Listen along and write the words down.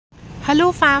Hello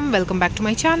fam, welcome back to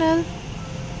my channel.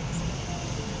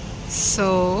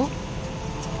 So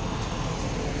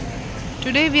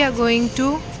today we are going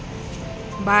to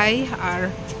buy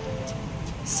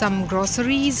some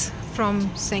groceries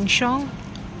from Sheng Siong.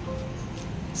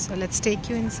 So let's take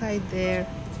you inside there.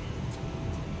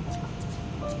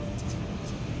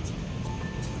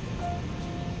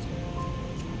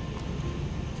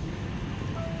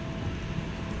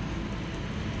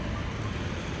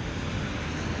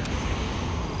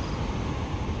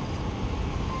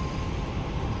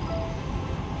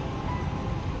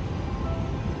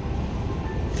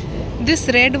 This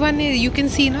red one is, you can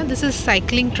see now, this is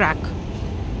cycling track.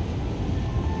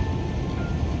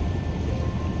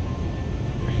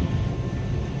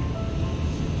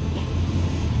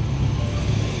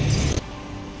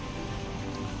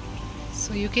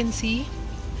 So you can see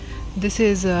this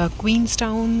is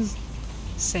Queenstown's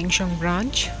Sheng Siong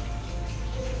branch.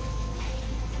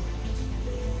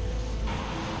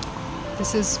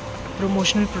 This is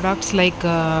promotional products, like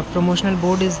promotional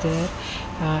board is there.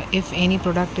 If any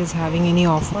product is having any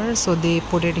offer, so they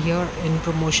put it here in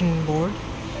promotion board.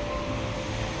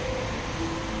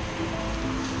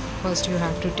 First you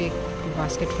have to take the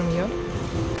basket from here.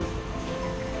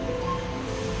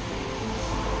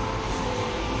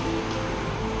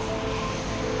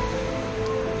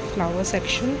 Flower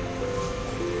section,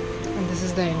 and this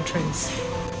is the entrance.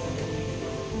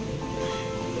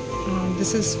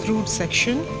 This is fruit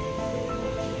section.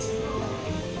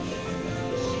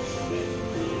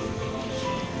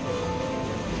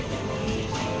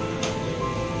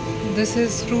 This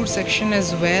is fruit section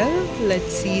as well.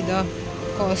 Let's see the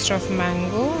cost of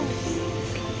mango.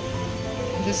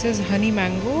 This is honey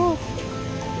mango,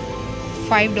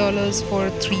 $5 for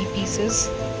 3 pieces.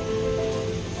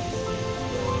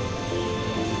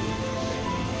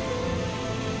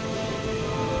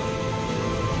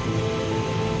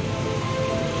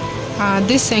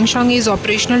 This Sheng Siong is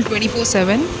operational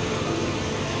 24/7,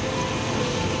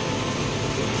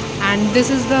 and this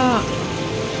is the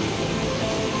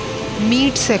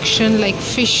meat section, like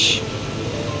fish,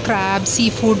 crab,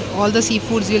 seafood. All the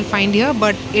seafoods you'll find here,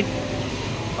 but it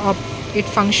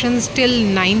functions till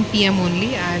 9 PM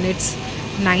only, and it's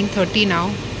 9:30 now,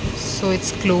 so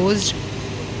it's closed.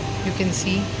 You can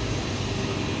see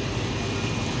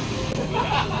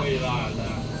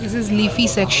this is leafy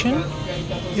section.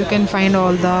 You can find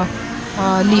all the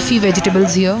leafy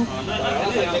vegetables here.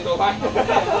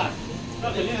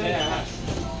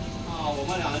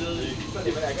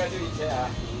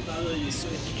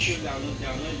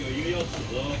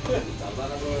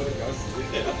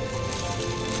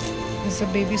 This is a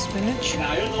baby spinach.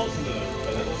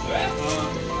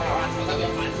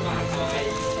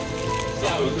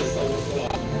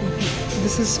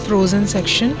 This is frozen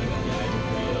section.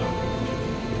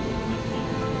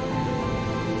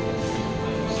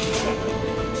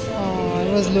 I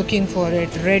was looking for it,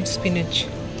 red spinach.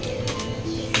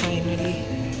 Finally.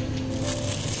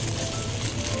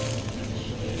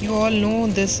 You all know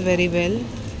this very well.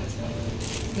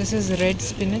 This is red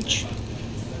spinach.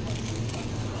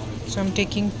 So I'm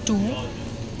taking 2.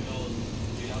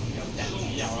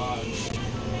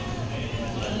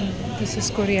 This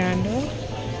is coriander.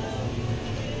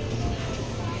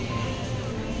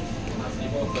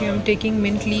 Okay, I'm taking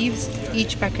mint leaves.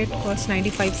 Each packet costs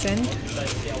 95 cents.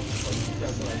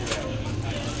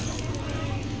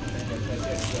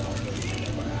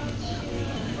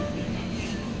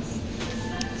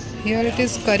 Here it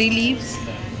is curry leaves,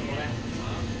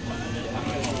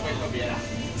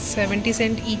 70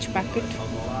 cents each packet.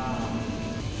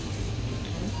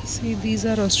 See, these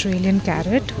are Australian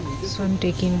carrot, so I'm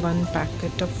taking 1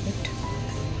 packet of it.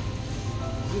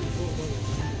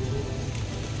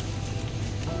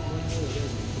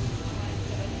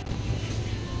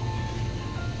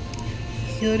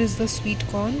 Here is the sweet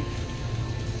corn.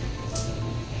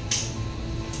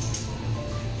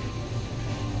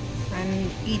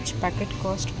 And each packet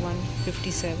cost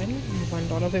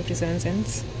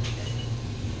 $1.57.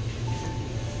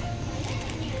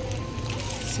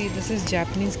 See, this is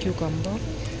Japanese cucumber,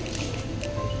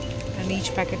 and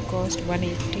each packet cost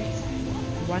 $1.80.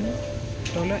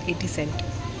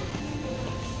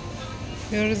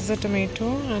 Here is the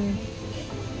tomato, and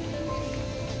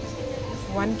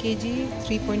 1 kg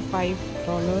 $3.5.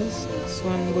 So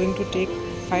I'm going to take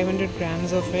 500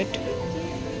 grams of it.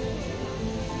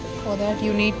 For that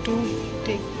you need to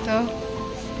take the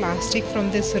plastic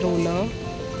from this roller,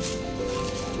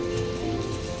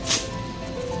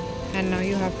 and now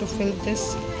you have to fill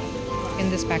this in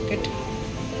this packet.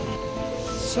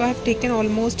 So I have taken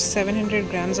almost 700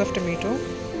 grams of tomato.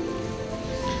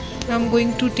 I'm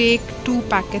going to take 2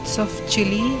 packets of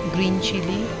chili, green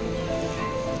chili.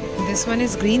 This one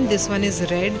is green, this one is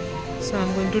red. So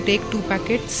I'm going to take 2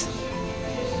 packets.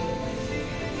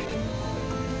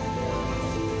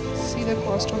 See, the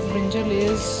cost of brinjal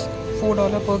is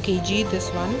 $4 per kg, this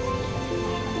one.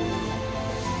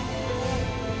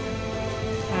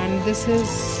 And this is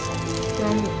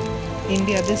from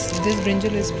India. This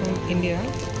brinjal is from India.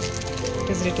 It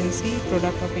is written, see,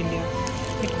 product of India.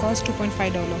 It costs $2.5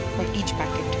 for each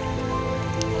packet.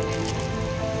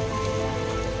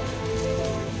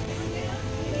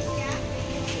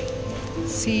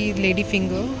 See, lady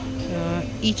finger.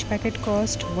 Each packet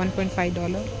costs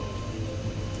 $1.5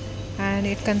 and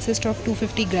it consists of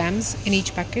 250 grams in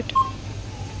each packet.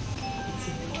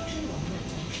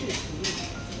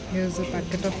 Here's a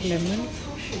packet of lemon.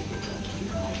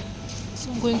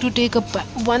 So I'm going to take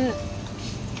one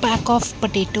pack of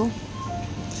potato.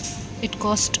 It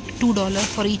costs $2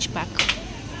 for each pack.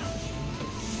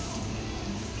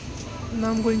 Now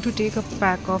I'm going to take a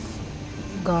pack of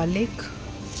garlic.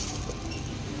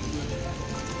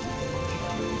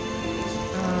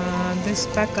 This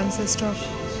pack consists of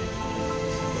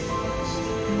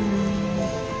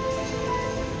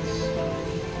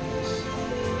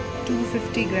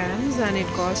 250 grams and it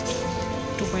costs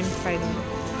 $2.5.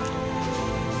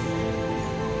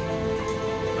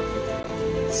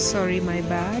 Sorry, my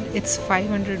bad. It's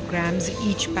 500 grams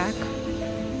each pack.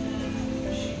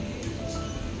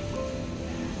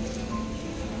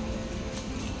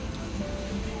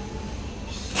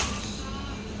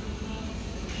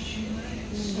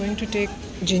 I'm going to take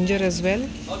ginger as well.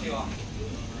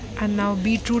 And now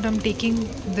beetroot, I'm taking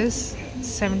this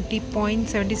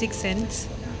 70.76 cents.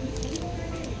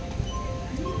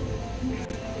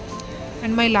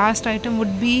 And my last item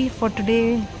would be for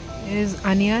today is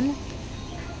onion.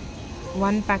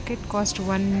 One packet cost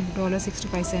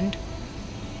 $1.65.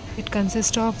 It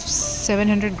consists of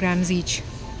 700 grams each.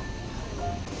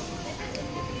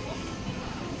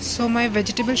 So my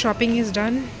vegetable shopping is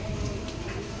done.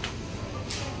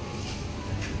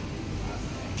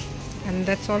 And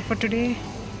that's all for today.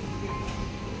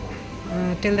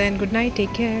 Till then, good night,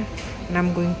 take care. And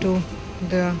I'm going to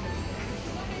the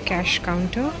cash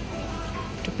counter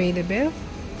to pay the bill.